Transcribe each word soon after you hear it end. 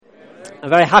A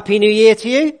very happy new year to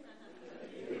you.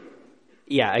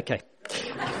 Yeah, okay.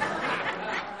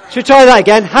 Should we try that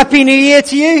again? Happy new year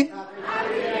to you.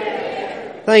 Happy New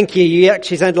Year. Thank you. You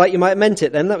actually sounded like you might have meant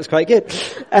it then. That was quite good.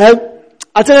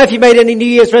 I don't know if you made any New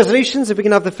Year's resolutions. If we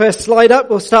can have the first slide up,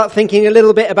 we'll start thinking a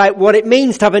little bit about what it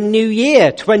means to have a new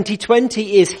year.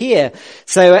 2020 is here.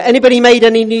 So anybody made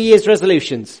any New Year's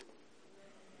resolutions?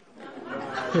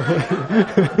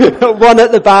 One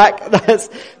at the back.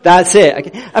 That's it.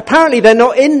 Okay. Apparently they're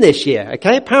not in this year.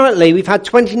 Okay. Apparently we've had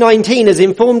 2019 has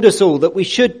informed us all that we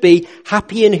should be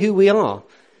happy in who we are.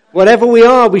 Whatever we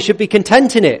are, we should be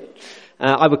content in it.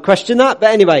 I would question that.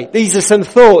 But anyway, these are some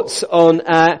thoughts on,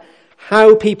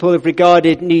 how people have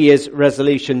regarded New Year's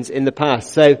resolutions in the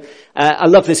past. So, I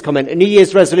love this comment. A New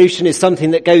Year's resolution is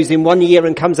something that goes in one year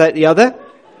and comes out the other.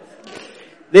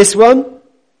 This one,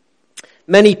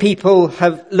 many people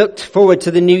have looked forward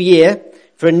to the new year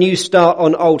for a new start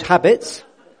on old habits.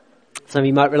 Some of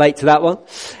you might relate to that one.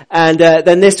 And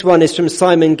then this one is from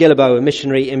Simon Guilbeault, a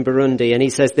missionary in Burundi. And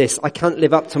he says this: I can't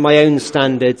live up to my own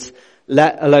standards,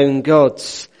 let alone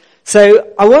God's.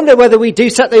 So I wonder whether we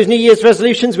do set those New Year's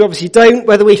resolutions. We obviously don't.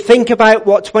 Whether we think about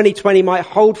what 2020 might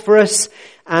hold for us.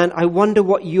 And I wonder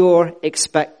what you're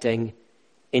expecting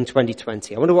in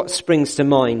 2020. I wonder what springs to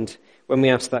mind when we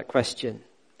ask that question.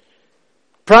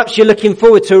 Perhaps you're looking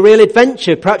forward to a real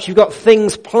adventure. Perhaps you've got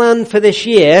things planned for this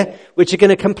year which are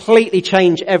going to completely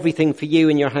change everything for you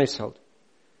and your household.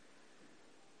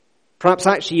 Perhaps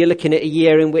actually you're looking at a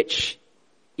year in which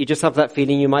you just have that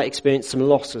feeling you might experience some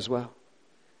loss as well.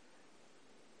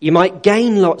 You might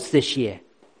gain lots this year.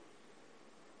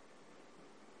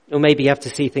 Or maybe you have to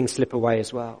see things slip away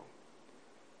as well.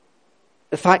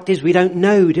 The fact is we don't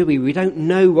know, do we? We don't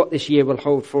know what this year will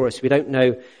hold for us. We don't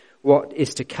know what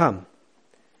is to come.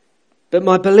 But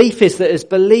my belief is that as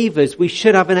believers, we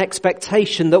should have an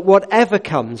expectation that whatever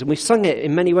comes, and we've sung it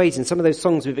in many ways in some of those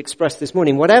songs we've expressed this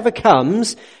morning, whatever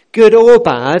comes, good or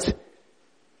bad,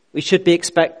 we should be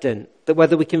expectant that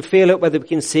whether we can feel it, whether we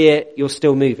can see it, you're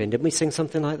still moving. Didn't we sing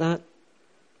something like that?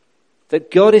 That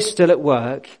God is still at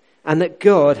work and that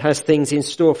God has things in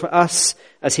store for us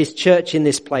as his church in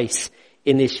this place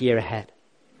in this year ahead.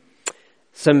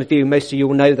 Some of you, most of you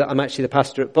will know that I'm actually the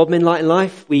pastor at Bodmin Light and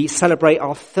Life. We celebrate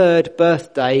our 3rd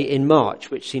birthday in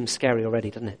March, which seems scary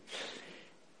already, doesn't it?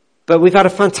 But we've had a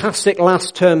fantastic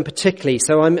last term particularly,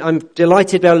 so I'm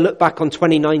delighted to be able to look back on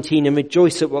 2019 and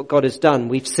rejoice at what God has done.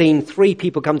 We've seen 3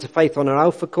 people come to faith on our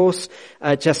Alpha course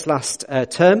just last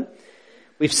term.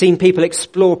 We've seen people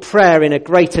explore prayer in a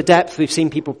greater depth. We've seen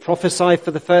people prophesy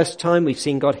for the first time. We've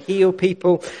seen God heal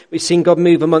people. We've seen God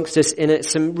move amongst us in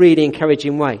some really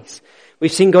encouraging ways.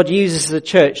 We've seen God use us as a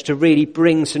church to really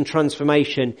bring some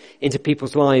transformation into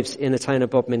people's lives in the town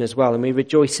of Bodmin as well, and we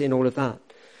rejoice in all of that.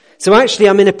 So actually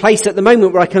I'm in a place at the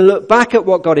moment where I can look back at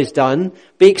what God has done,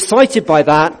 be excited by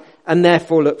that, and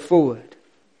therefore look forward.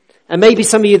 And maybe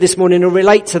some of you this morning will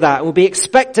relate to that and will be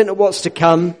expectant of what's to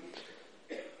come.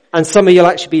 And some of you will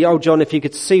actually be, oh John, if you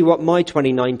could see what my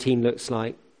 2019 looks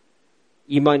like,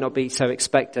 you might not be so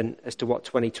expectant as to what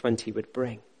 2020 would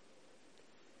bring.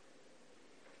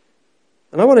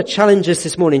 And I want to challenge us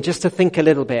this morning just to think a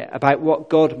little bit about what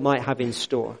God might have in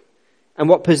store and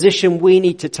what position we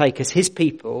need to take as his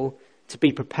people to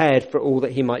be prepared for all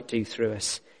that he might do through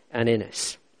us and in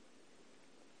us.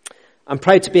 I'm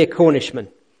proud to be a Cornishman,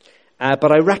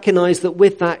 but I recognise that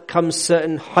with that comes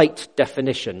certain height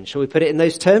definition. Shall we put it in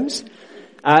those terms?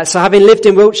 So having lived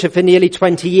in Wiltshire for nearly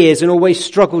 20 years and always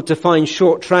struggled to find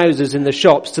short trousers in the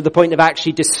shops to the point of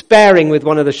actually despairing with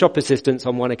one of the shop assistants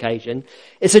on one occasion,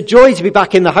 it's a joy to be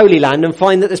back in the Holy Land and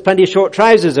find that there's plenty of short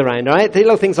trousers around, right?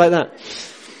 Little things like that.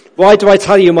 Why do I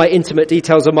tell you my intimate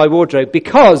details of my wardrobe?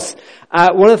 Because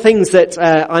one of the things that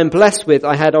I'm blessed with,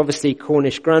 I had obviously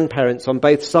Cornish grandparents on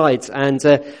both sides, and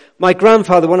my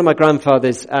grandfather, one of my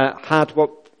grandfathers, had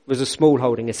what was a small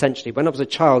holding essentially. When I was a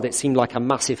child it seemed like a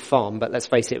massive farm, but let's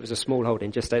face it was a small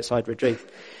holding just outside Redruth.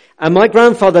 And my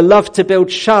grandfather loved to build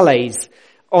chalets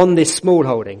on this small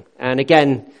holding. And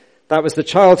again, that was the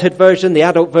childhood version. The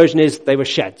adult version is they were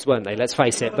sheds, weren't they? Let's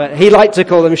face it. But he liked to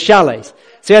call them chalets.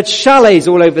 So he had chalets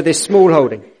all over this small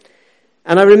holding.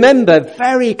 And I remember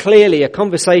very clearly a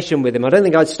conversation with him. I don't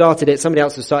think I'd started it. Somebody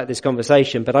else had started this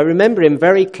conversation. But I remember him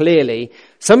very clearly.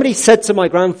 Somebody said to my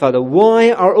grandfather,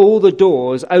 why are all the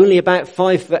doors only about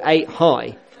 5'8"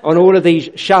 high on all of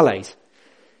these chalets?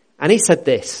 And he said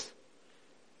this.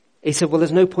 He said, well,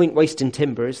 there's no point wasting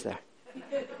timber, is there?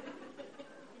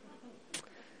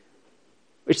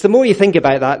 Which the more you think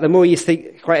about that, the more you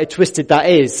think quite twisted that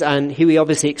is. And he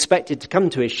obviously expected to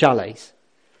come to his chalets.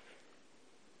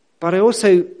 But I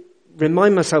also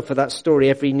remind myself of that story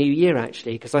every new year,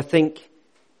 actually, because I think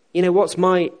What's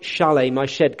my chalet, my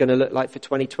shed going to look like for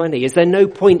 2020? Is there no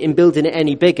point in building it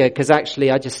any bigger because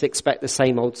actually I just expect the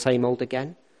same old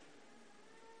again?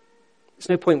 There's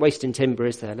no point wasting timber,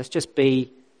 is there? Let's just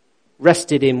be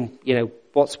rested in,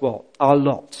 what's what, our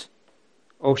lot.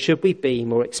 Or should we be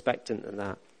more expectant than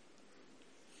that?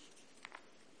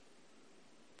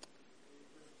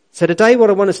 So today what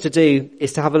I want us to do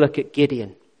is to have a look at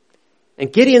Gideon.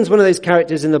 And Gideon's one of those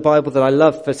characters in the Bible that I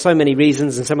love for so many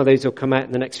reasons, and some of those will come out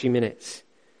in the next few minutes.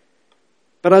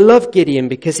 But I love Gideon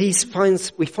because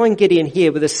we find Gideon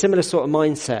here with a similar sort of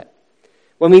mindset.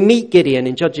 When we meet Gideon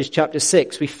in Judges chapter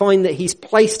 6, we find that he's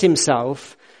placed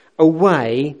himself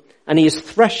away and he is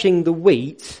threshing the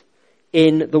wheat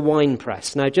in the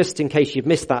winepress. Now, just in case you've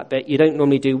missed that bit, you don't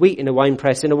normally do wheat in a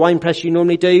winepress. In a winepress, you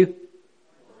normally do...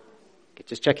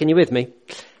 Just checking you with me.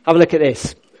 Have a look at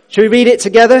this. Shall we read it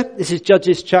together? This is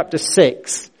Judges chapter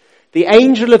 6. The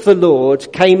angel of the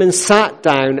Lord came and sat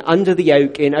down under the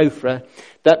oak in Ophrah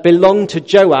that belonged to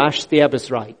Joash the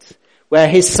Abiezrite, where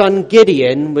his son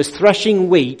Gideon was threshing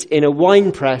wheat in a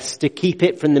winepress to keep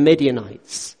it from the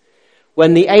Midianites.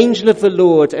 When the angel of the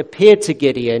Lord appeared to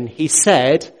Gideon, he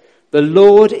said, "The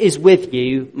Lord is with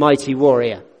you, mighty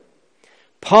warrior."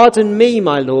 "Pardon me,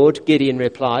 my lord," Gideon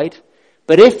replied,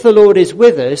 "but if the Lord is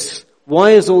with us,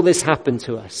 why has all this happened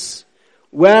to us?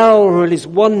 Where are all his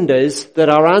wonders that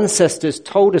our ancestors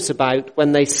told us about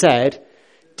when they said,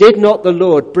 'Did not the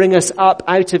Lord bring us up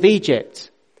out of Egypt?'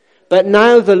 But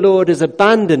now the Lord has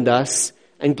abandoned us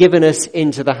and given us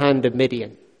into the hand of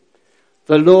Midian."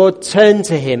 The Lord turned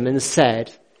to him and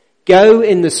said, "Go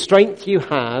in the strength you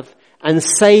have and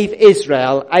save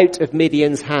Israel out of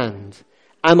Midian's hand.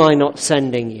 Am I not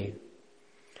sending you?"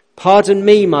 "Pardon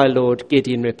me, my lord,"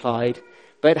 Gideon replied,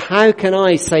 "but how can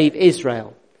I save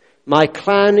Israel? My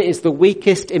clan is the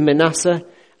weakest in Manasseh,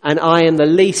 and I am the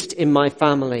least in my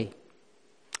family."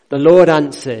 The Lord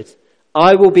answered,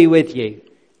 "I will be with you,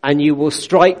 and you will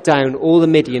strike down all the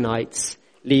Midianites,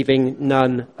 leaving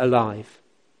none alive."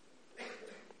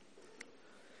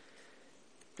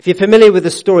 If you're familiar with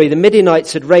the story, the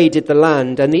Midianites had raided the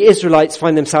land and the Israelites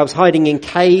find themselves hiding in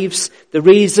caves. The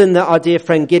reason that our dear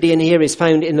friend Gideon here is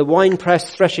found in the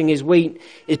winepress threshing his wheat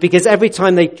is because every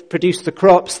time they produced the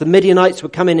crops, the Midianites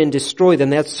would come in and destroy them.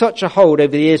 They had such a hold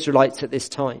over the Israelites at this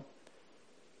time.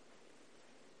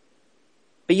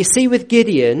 But you see with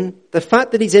Gideon, the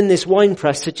fact that he's in this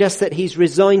winepress suggests that he's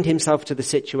resigned himself to the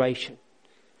situation.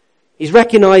 He's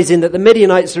recognizing that the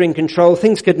Midianites are in control.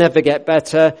 Things could never get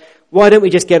better. Why don't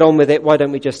we just get on with it? Why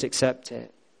don't we just accept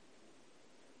it?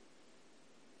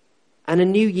 And a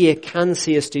new year can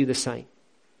see us do the same.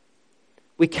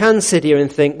 We can sit here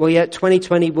and think, well, yeah,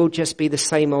 2020 will just be the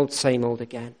same old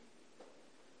again.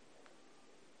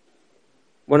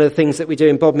 One of the things that we do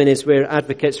in Bodmin is we're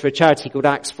advocates for a charity called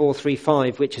Acts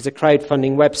 435, which is a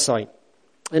crowdfunding website.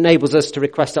 It enables us to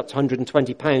request up to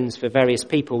 £120 for various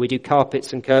people. We do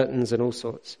carpets and curtains and all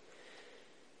sorts.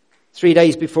 3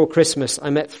 days before Christmas,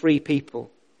 I met 3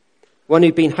 people. One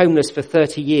who'd been homeless for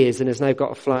 30 years and has now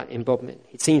got a flat in Bodmin.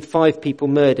 He'd seen 5 people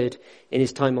murdered in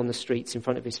his time on the streets in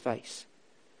front of his face.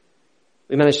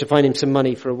 We managed to find him some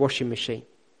money for a washing machine.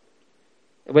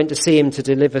 I went to see him to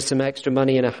deliver some extra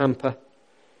money in a hamper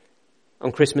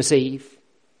on Christmas Eve.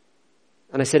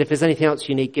 And I said, if there's anything else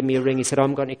you need, give me a ring. He said, I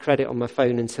haven't got any credit on my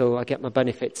phone until I get my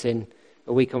benefits in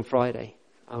a week on Friday.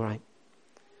 All right.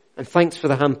 And thanks for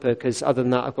the hamper, because other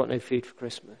than that, I've got no food for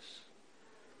Christmas.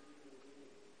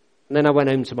 And then I went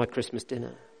home to my Christmas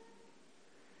dinner.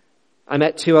 I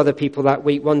met 2 other people that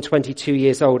week, one 22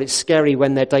 years old. It's scary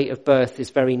when their date of birth is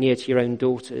very near to your own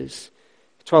daughter's.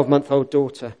 A 12-month-old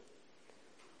daughter.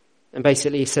 And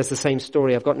basically he says the same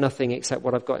story. I've got nothing except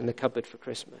what I've got in the cupboard for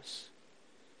Christmas.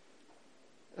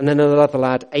 And then another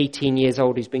lad, 18 years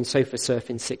old, who's been sofa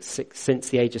surfing since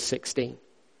the age of 16.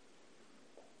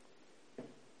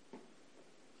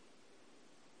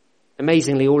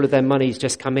 Amazingly, all of their money's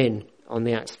just come in on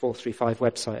the Acts 435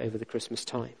 website over the Christmas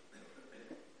time.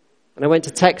 And I went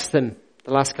to text them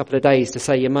the last couple of days to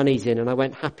say, your money's in. And I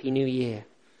went, Happy New Year.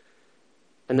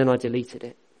 And then I deleted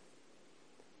it.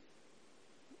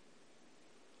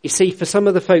 You see, for some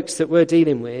of the folks that we're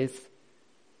dealing with,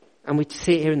 and we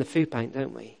see it here in the food bank,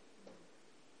 don't we?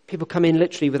 People come in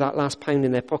literally with that last pound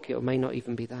in their pocket, or may not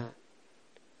even be that.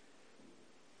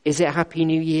 Is it Happy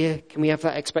New Year? Can we have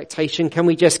that expectation? Can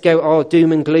we just go, oh,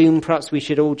 doom and gloom? Perhaps we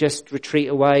should all just retreat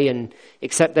away and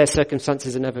accept their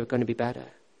circumstances are never going to be better.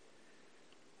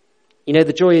 You know,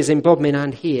 the joy is in Bodmin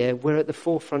and here. We're at the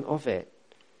forefront of it.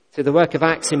 Through the work of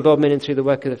Acts in Bodmin and through the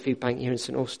work of the food bank here in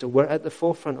St Austell, we're at the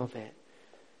forefront of it.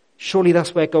 Surely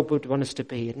that's where God would want us to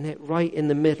be, isn't it? Right in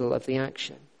the middle of the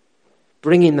action.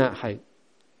 Bringing that hope.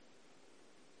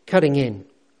 cutting in.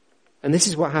 And this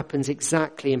is what happens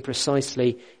exactly and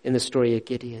precisely in the story of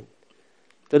Gideon.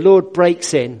 The Lord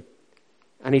breaks in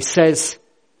and he says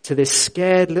to this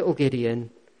scared little Gideon,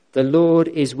 "The Lord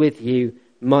is with you,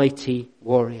 mighty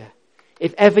warrior."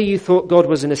 If ever you thought God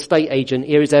was an estate agent,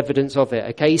 here is evidence of it,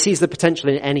 okay? He sees the potential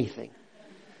in anything.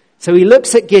 So he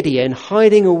looks at Gideon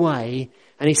hiding away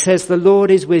and he says, "The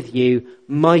Lord is with you,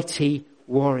 mighty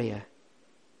warrior."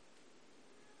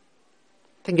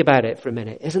 Think about it for a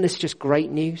minute. Isn't this just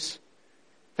great news?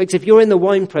 Folks, if you're in the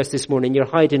wine press this morning, you're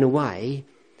hiding away,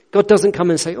 God doesn't come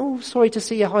and say, "Oh, sorry to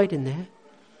see you hiding there."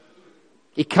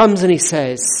 He comes and he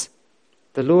says,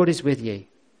 "The Lord is with you,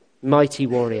 mighty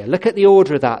warrior." Look at the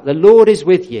order of that. The Lord is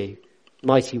with you,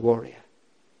 mighty warrior.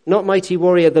 Not mighty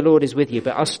warrior, the Lord is with you,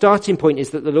 but our starting point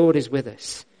is that the Lord is with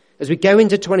us. As we go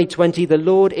into 2020, the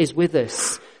Lord is with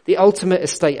us. The ultimate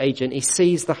estate agent, he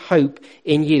sees the hope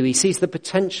in you. He sees the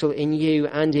potential in you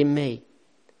and in me.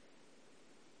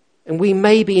 And we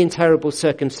may be in terrible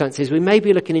circumstances. We may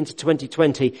be looking into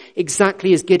 2020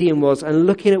 exactly as Gideon was and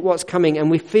looking at what's coming, and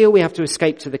we feel we have to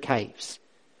escape to the caves.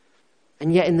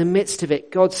 And yet in the midst of it,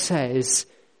 God says,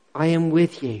 "I am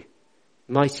with you,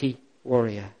 mighty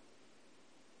warrior."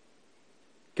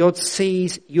 God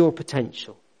sees your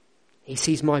potential. He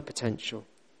sees my potential.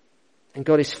 And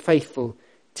God is faithful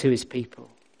to his people.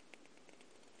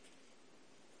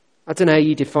 I don't know how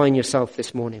you define yourself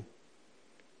this morning.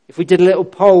 If we did a little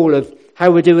poll of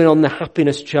how we're doing on the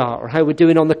happiness chart, or how we're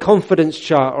doing on the confidence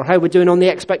chart, or how we're doing on the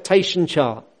expectation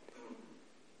chart,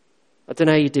 I don't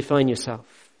know how you define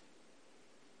yourself.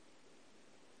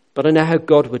 But I know how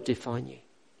God would define you.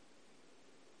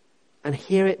 And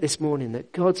hear it this morning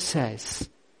that God says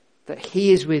that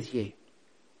he is with you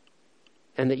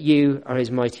and that you are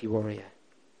his mighty warrior.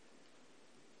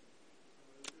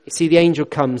 You see, the angel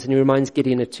comes and he reminds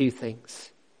Gideon of two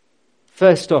things.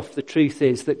 First off, the truth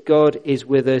is that God is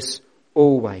with us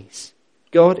always.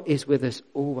 God is with us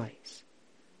always.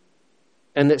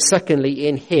 And that secondly,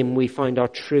 in him we find our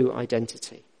true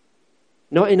identity.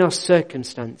 Not in our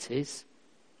circumstances,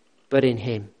 but in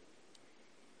him.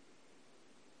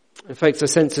 And folks, I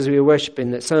sense as we were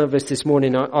worshipping that some of us this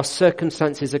morning, our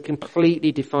circumstances are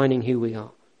completely defining who we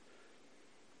are.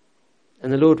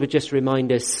 And the Lord would just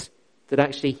remind us that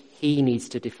actually he needs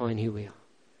to define who we are.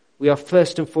 We are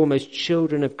first and foremost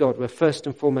children of God. We're first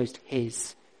and foremost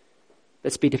his.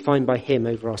 Let's be defined by him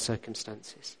over our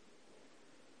circumstances.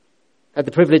 I had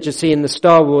the privilege of seeing the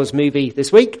Star Wars movie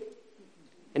this week.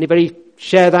 Anybody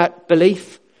share that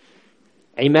belief?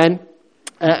 Amen.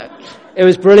 It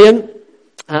was brilliant.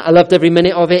 I loved every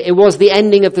minute of it. It was the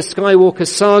ending of the Skywalker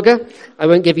saga. I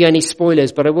won't give you any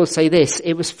spoilers, but I will say this.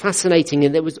 It was fascinating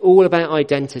and it was all about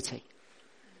identity.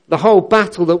 The whole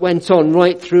battle that went on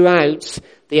right throughout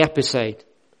the episode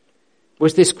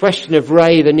was this question of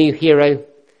Rey, the new hero,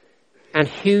 and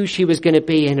who she was going to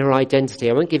be in her identity.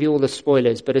 I won't give you all the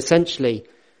spoilers, but essentially,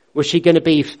 was she going to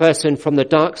be a person from the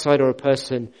dark side or a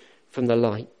person from the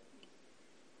light?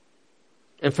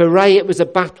 And for Rey, it was a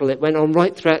battle. It went on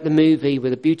right throughout the movie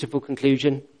with a beautiful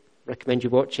conclusion. Recommend you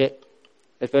watch it.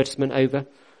 Advertisement over.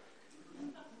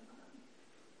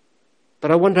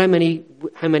 But I wonder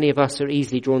how many of us are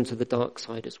easily drawn to the dark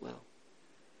side as well.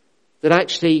 That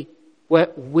actually, where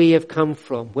we've come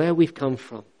from, what we've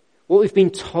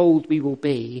been told we will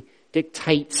be,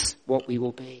 dictates what we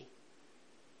will be.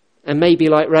 And maybe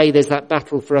like Rey, there's that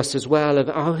battle for us as well of,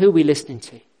 who are we listening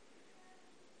to?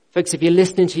 Folks, if you're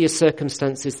listening to your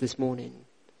circumstances this morning,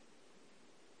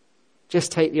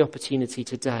 just take the opportunity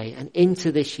today and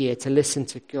into this year to listen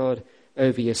to God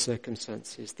over your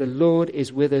circumstances. The Lord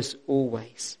is with us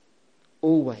always.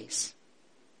 Always.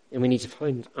 And we need to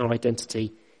find our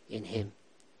identity in him.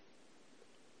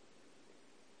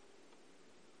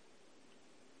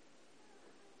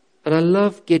 And I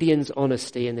love Gideon's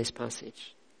honesty in this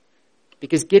passage.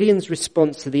 Because Gideon's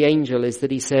response to the angel is that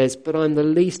he says, "But I'm the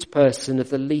least person of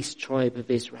the least tribe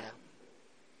of Israel."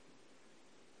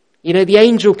 You know, the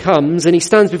angel comes and he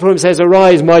stands before him and says,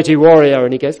 "Arise, mighty warrior."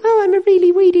 And he goes, "Oh, I'm a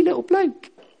really weedy little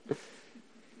bloke."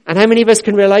 And how many of us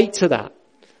can relate to that?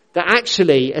 That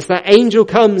actually, as that angel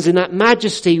comes in that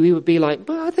majesty, we would be like,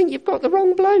 "But I think you've got the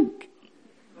wrong bloke."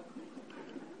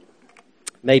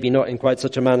 Maybe not in quite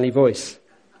such a manly voice.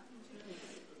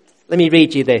 Let me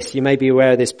read you this. You may be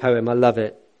aware of this poem. I love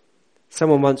it.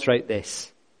 Someone once wrote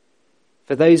this.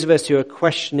 For those of us who are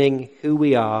questioning who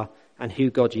we are and who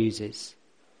God uses.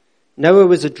 Noah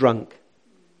was a drunk.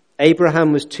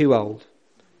 Abraham was too old.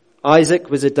 Isaac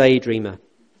was a daydreamer.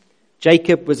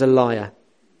 Jacob was a liar.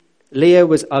 Leah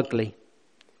was ugly.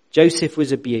 Joseph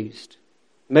was abused.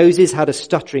 Moses had a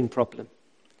stuttering problem.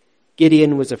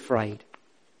 Gideon was afraid.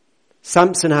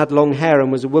 Samson had long hair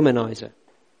and was a womanizer.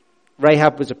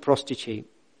 Rahab was a prostitute.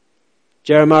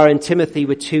 Jeremiah and Timothy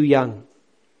were too young.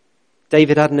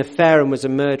 David had an affair and was a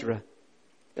murderer.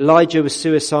 Elijah was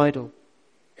suicidal.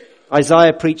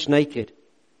 Isaiah preached naked.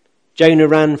 Jonah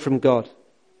ran from God.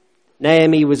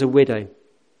 Naomi was a widow.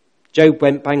 Job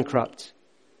went bankrupt.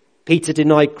 Peter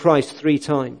denied Christ 3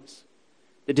 times.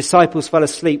 The disciples fell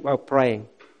asleep while praying.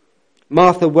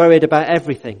 Martha worried about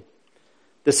everything.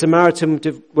 The Samaritan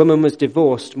woman was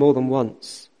divorced more than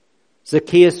once.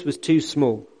 Zacchaeus was too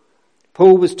small.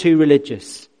 Paul was too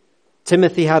religious.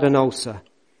 Timothy had an ulcer.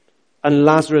 And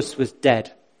Lazarus was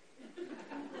dead.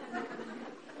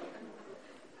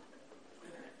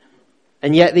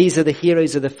 And yet these are the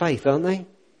heroes of the faith, aren't they?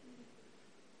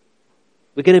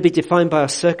 We're going to be defined by our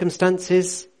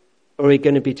circumstances, or are we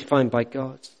going to be defined by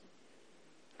God?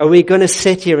 Are we going to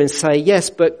sit here and say, yes,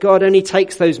 but God only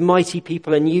takes those mighty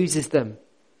people and uses them?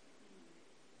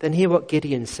 Then hear what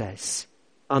Gideon says.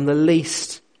 I'm the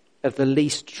least of the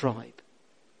least tribe.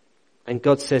 And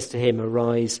God says to him,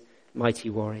 arise, mighty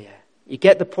warrior. You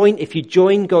get the point? If you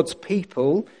join God's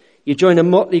people, you join a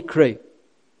motley crew.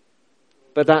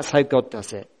 But that's how God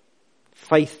does it.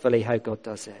 Faithfully how God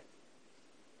does it.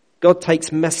 God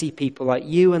takes messy people like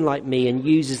you and like me and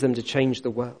uses them to change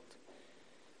the world.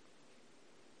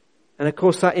 And of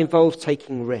course that involves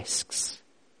taking risks.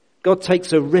 God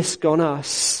takes a risk on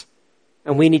us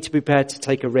and we need to be prepared to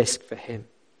take a risk for him.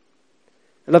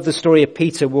 I love the story of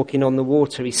Peter walking on the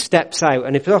water. He steps out,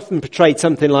 and it's often portrayed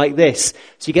something like this.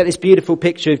 So you get this beautiful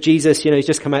picture of Jesus, he's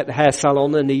just come out the hair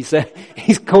salon and he's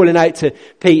calling out to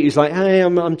Pete, who's like, hey,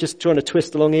 I'm just trying to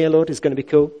twist along here, Lord, it's going to be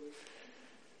cool.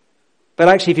 But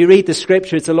actually, if you read the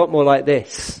scripture, it's a lot more like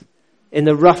this. In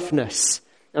the roughness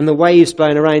and the waves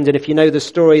blowing around, and if you know the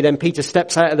story, then Peter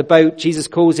steps out of the boat, Jesus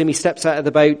calls him, he steps out of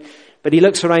the boat, but he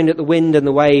looks around at the wind and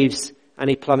the waves, and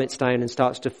he plummets down and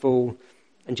starts to fall.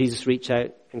 And Jesus reaches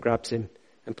out and grabs him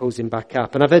and pulls him back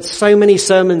up. And I've heard so many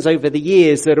sermons over the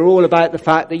years that are all about the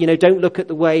fact that, don't look at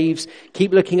the waves,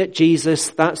 keep looking at Jesus.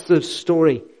 That's the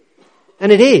story.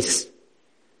 And it is.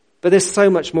 But there's so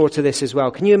much more to this as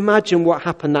well. Can you imagine what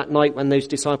happened that night when those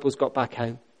disciples got back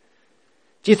home?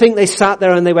 Do you think they sat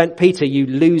there and they went, Peter, you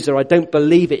loser, I don't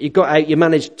believe it. You got out, you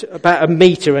managed about 1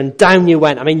 meter and down you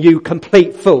went. You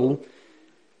complete fool.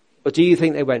 Or do you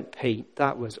think they went, Pete,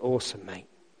 that was awesome, mate.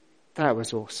 That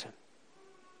was awesome.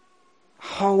 A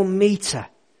whole meter.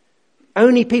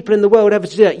 Only people in the world ever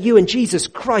to do that. You and Jesus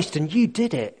Christ, and you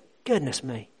did it. Goodness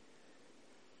me.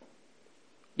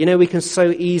 We can so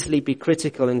easily be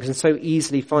critical and can so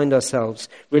easily find ourselves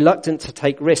reluctant to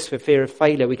take risks for fear of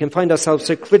failure. We can find ourselves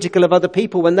so critical of other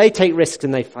people when they take risks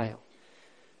and they fail.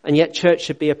 And yet church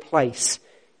should be a place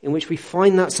in which we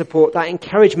find that support, that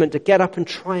encouragement to get up and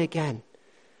try again.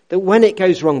 That when it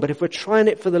goes wrong, but if we're trying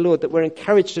it for the Lord, that we're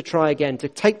encouraged to try again, to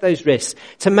take those risks,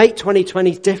 to make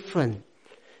 2020 different.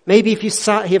 Maybe if you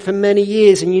sat here for many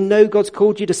years and you know God's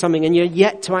called you to something and you're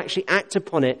yet to actually act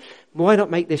upon it, why not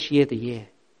make this year the year?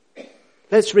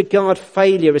 Let's regard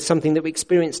failure as something that we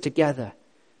experience together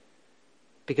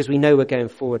because we know we're going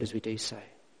forward as we do so.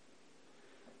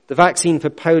 The vaccine for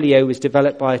polio was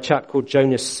developed by a chap called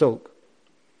Jonas Salk.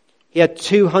 He had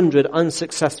 200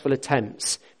 unsuccessful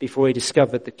attempts before he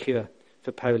discovered the cure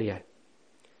for polio.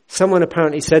 Someone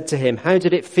apparently said to him, how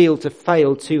did it feel to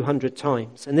fail 200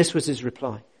 times? And this was his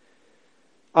reply.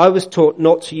 I was taught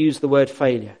not to use the word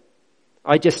failure.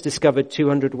 I just discovered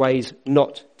 200 ways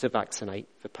not to vaccinate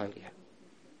for polio.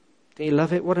 Do you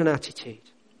love it? What an attitude.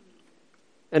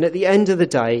 And at the end of the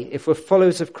day, if we're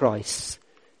followers of Christ,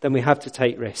 then we have to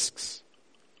take risks.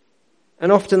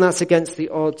 And often that's against the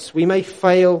odds. We may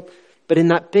fail, but in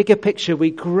that bigger picture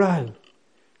we grow.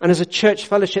 And as a church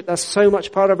fellowship, that's so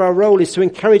much part of our role, is to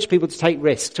encourage people to take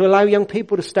risks, to allow young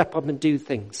people to step up and do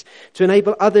things, to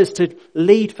enable others to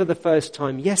lead for the first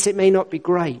time. Yes, it may not be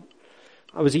great.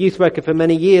 I was a youth worker for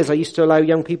many years. I used to allow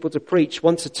young people to preach.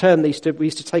 Once a term, we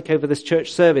used to take over this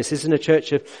church service. This is in a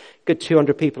church of a good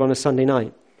 200 people on a Sunday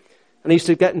night. And I used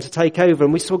to get them to take over,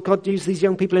 and we saw God use these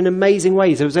young people in amazing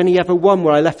ways. There was only ever one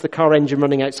where I left the car engine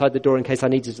running outside the door in case I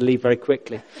needed to leave very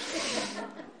quickly.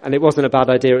 And it wasn't a bad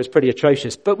idea, it was pretty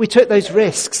atrocious. But we took those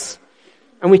risks,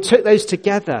 and we took those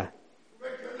together.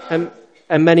 And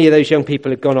many of those young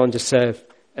people have gone on to serve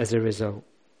as a result.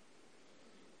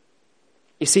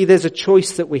 You see, there's a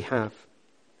choice that we have.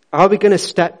 Are we going to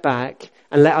step back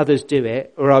and let others do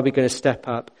it, or are we going to step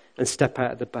up and step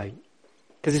out of the boat?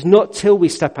 Because it's not till we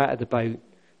step out of the boat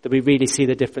that we really see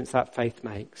the difference that faith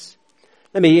makes.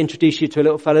 Let me introduce you to a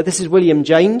little fellow. This is William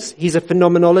James. He's a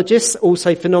phenomenologist,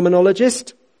 also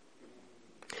phenomenologist.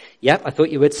 Yep, I thought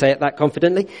you would say it that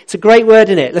confidently. It's a great word,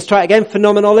 isn't it? Let's try it again.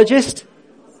 Phenomenologist.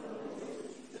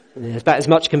 It's about as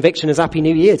much conviction as Happy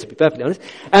New Year, to be perfectly honest.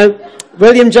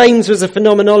 William James was a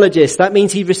phenomenologist. That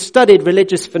means he studied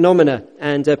religious phenomena.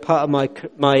 And part of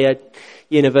my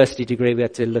university degree, we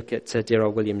had to look at dear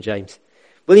old William James.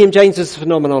 William James was a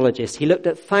phenomenologist. He looked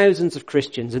at thousands of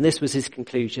Christians, and this was his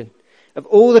conclusion. Of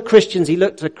all the Christians he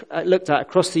looked at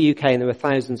across the UK, and there were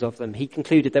thousands of them, he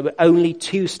concluded there were only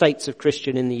two states of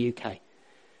Christian in the UK.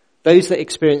 Those that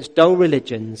experienced dull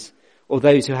religions, or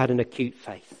those who had an acute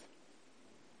faith.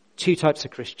 Two types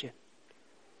of Christian.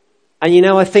 And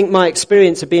I think my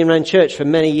experience of being around church for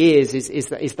many years is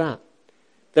that.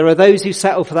 There are those who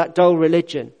settle for that dull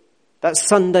religion, that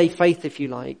Sunday faith, if you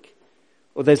like.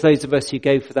 Or there's those of us who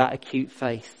go for that acute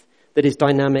faith that is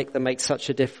dynamic, that makes such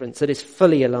a difference, that is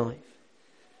fully alive.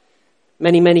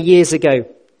 Many, many years ago,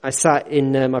 I sat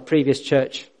in my previous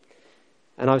church,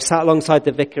 and I was sat alongside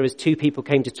the vicar as two people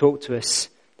came to talk to us.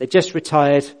 They just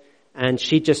retired, and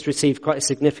she just received quite a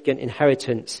significant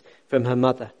inheritance from her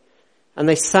mother. And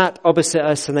they sat opposite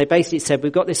us, and they basically said,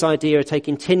 we've got this idea of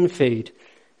taking tin food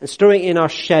and storing it in our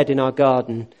shed in our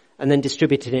garden, and then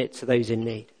distributing it to those in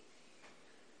need.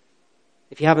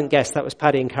 If you haven't guessed, that was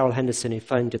Paddy and Carol Henderson who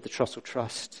founded the Trussell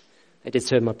Trust. They did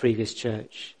so in my previous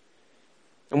church.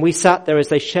 And we sat there as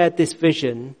they shared this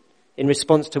vision in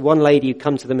response to one lady who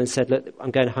come to them and said, look,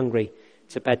 I'm going hungry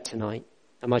to bed tonight,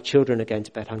 and my children are going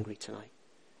to bed hungry tonight.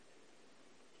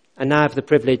 And now I have the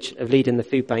privilege of leading the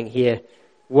food bank here,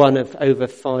 one of over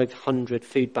 500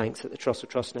 food banks that the Trussell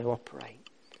Trust now operate.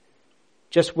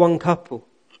 Just one couple,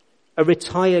 a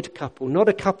retired couple, not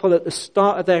a couple at the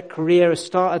start of their career, a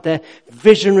start of their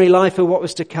visionary life of what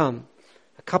was to come.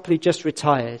 A couple who just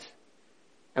retired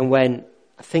and went,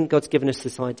 I think God's given us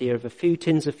this idea of a few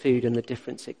tins of food and the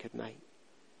difference it could make.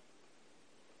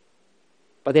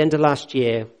 By the end of last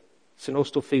year, St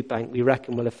Austell Food Bank, we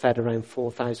reckon, will have fed around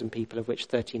 4,000 people, of which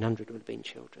 1,300 would have been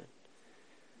children.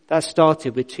 That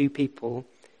started with two people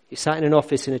who sat in an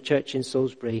office in a church in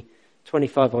Salisbury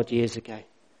 25 odd years ago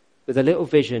with a little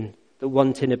vision that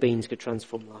one tin of beans could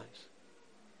transform lives.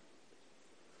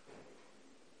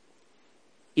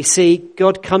 You see,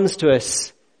 God comes to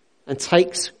us and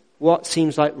takes what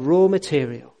seems like raw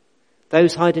material,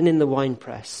 those hiding in the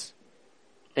winepress,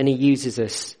 and he uses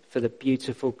us for the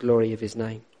beautiful glory of his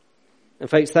name. And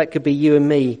folks, that could be you and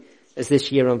me as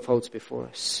this year unfolds before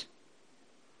us.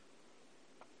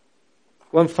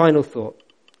 One final thought,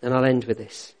 and I'll end with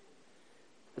this.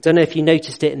 I don't know if you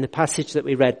noticed it in the passage that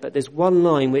we read, but there's one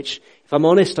line which, if I'm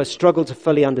honest, I struggle to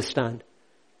fully understand.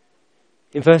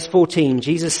 In verse 14,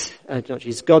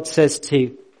 God says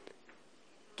to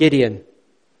Gideon,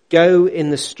 go in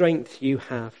the strength you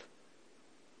have.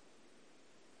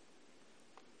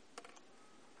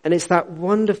 And it's that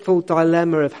wonderful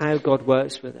dilemma of how God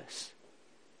works with us.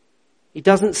 He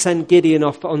doesn't send Gideon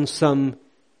off on some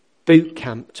boot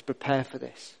camp to prepare for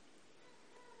this.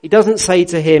 He doesn't say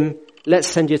to him, let's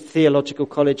send you to theological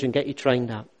college and get you trained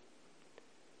up.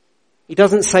 He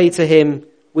doesn't say to him,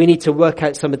 we need to work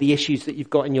out some of the issues that you've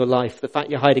got in your life, the fact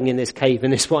you're hiding in this cave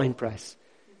in this wine press.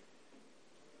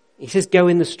 He says, go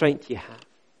in the strength you have.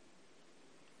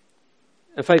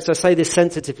 And folks, I say this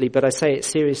sensitively, but I say it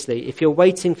seriously. If you're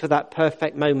waiting for that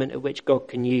perfect moment at which God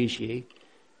can use you,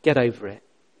 get over it.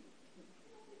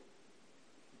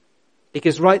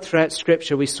 Because right throughout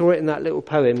Scripture, we saw it in that little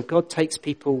poem, God takes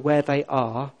people where they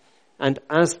are and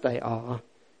as they are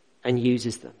and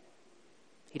uses them.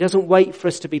 He doesn't wait for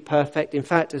us to be perfect. In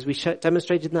fact, as we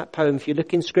demonstrated in that poem, if you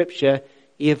look in Scripture,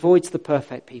 he avoids the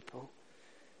perfect people.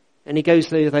 And he goes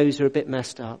through those who are a bit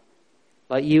messed up,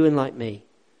 like you and like me,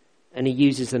 and he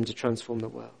uses them to transform the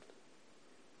world.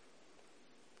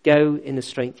 Go in the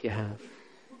strength you have.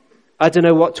 I don't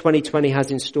know what 2020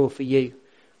 has in store for you.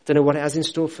 I don't know what it has in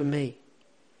store for me.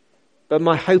 But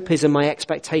my hope is and my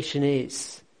expectation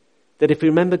is that if we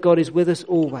remember God is with us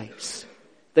always,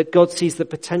 that God sees the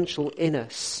potential in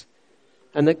us,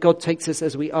 and that God takes us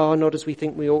as we are, not as we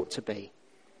think we ought to be,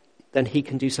 then he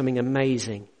can do something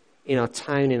amazing in our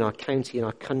town, in our county, in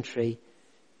our country,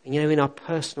 and in our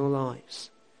personal lives,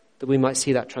 that we might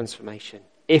see that transformation,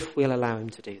 if we'll allow him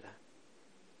to do that.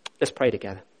 Let's pray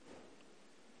together.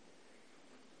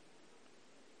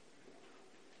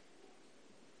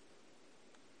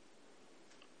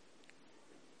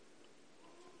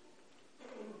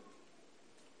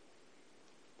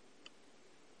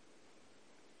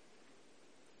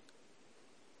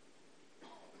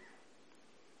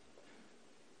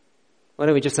 Why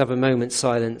don't we just have a moment's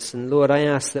silence? And Lord, I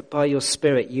ask that by your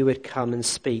Spirit you would come and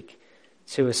speak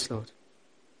to us, Lord.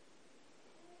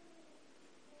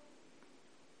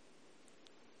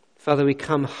 Father, we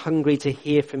come hungry to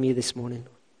hear from you this morning.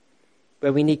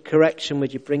 Where we need correction,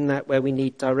 would you bring that? Where we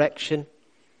need direction,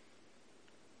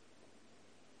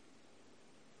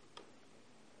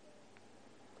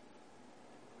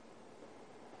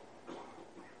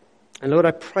 and Lord,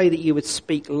 I pray that you would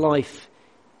speak life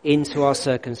into our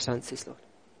circumstances, Lord.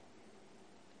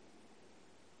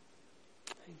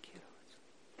 Thank you, Lord.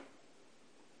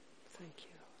 Thank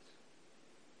you, Lord.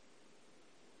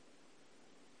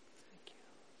 Thank you,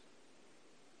 Lord.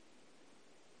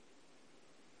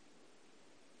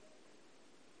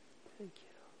 Thank you,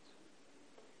 Lord.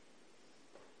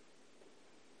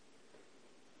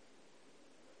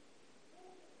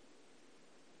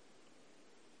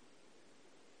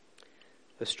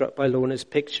 I was struck by Lorna's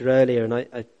picture earlier, and I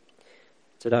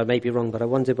don't know, I may be wrong, but I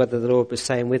wondered whether the Lord was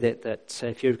saying with it that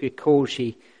if you recall,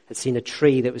 she had seen a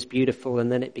tree that was beautiful,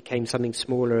 and then it became something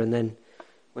smaller, and then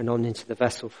went on into the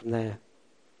vessel from there.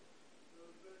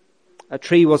 A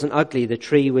tree wasn't ugly, the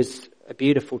tree was a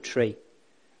beautiful tree.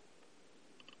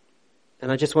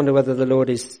 And I just wonder whether the Lord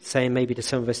is saying maybe to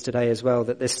some of us today as well,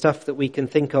 that there's stuff that we can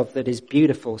think of that is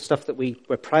beautiful, stuff that we're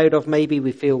proud of maybe,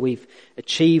 we feel we've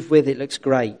achieved with, it looks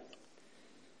great.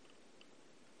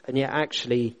 And yet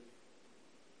actually,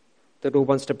 the Lord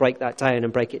wants to break that down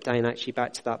and break it down actually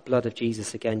back to that blood of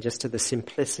Jesus again, just to the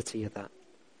simplicity of that.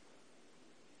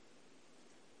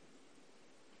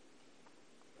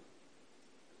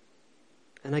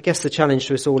 And I guess the challenge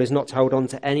to us all is not to hold on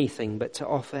to anything, but to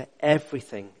offer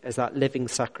everything as that living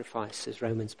sacrifice, as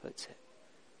Romans puts it.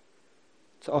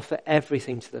 To offer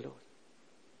everything to the Lord.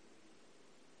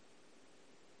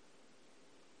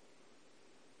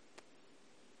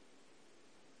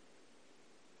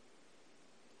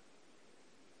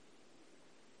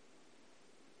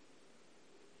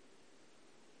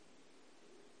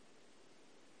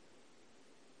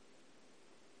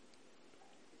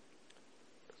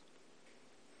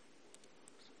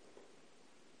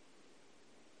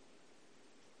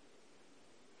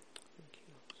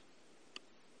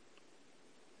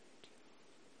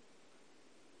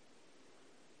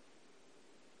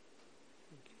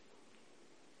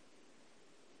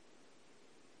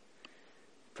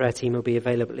 Prayer team will be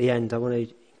available at the end. I want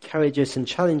to encourage us and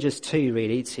challenge us too,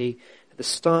 really, to, at the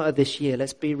start of this year,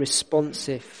 let's be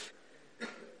responsive.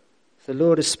 The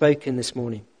Lord has spoken this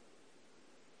morning.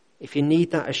 If you need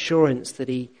that assurance that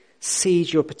he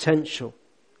sees your potential,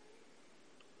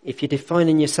 if you're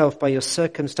defining yourself by your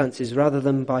circumstances rather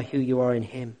than by who you are in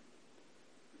him,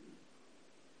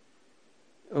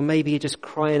 or maybe you're just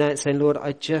crying out saying, Lord,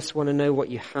 I just want to know what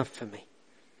you have for me,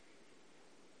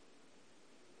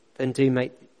 then do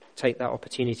take that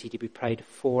opportunity to be prayed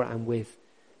for and with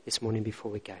this morning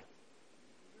before we go.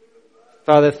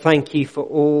 Father, thank you for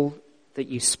all that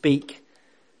you speak.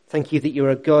 Thank you that you're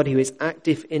a God who is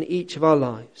active in each of our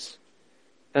lives.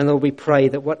 And Lord, we pray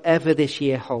that whatever this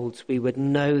year holds, we would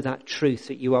know that truth,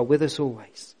 that you are with us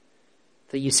always,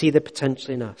 that you see the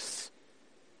potential in us.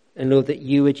 And Lord, that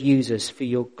you would use us for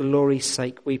your glory's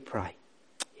sake, we pray.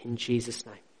 In Jesus'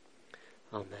 name,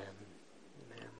 amen.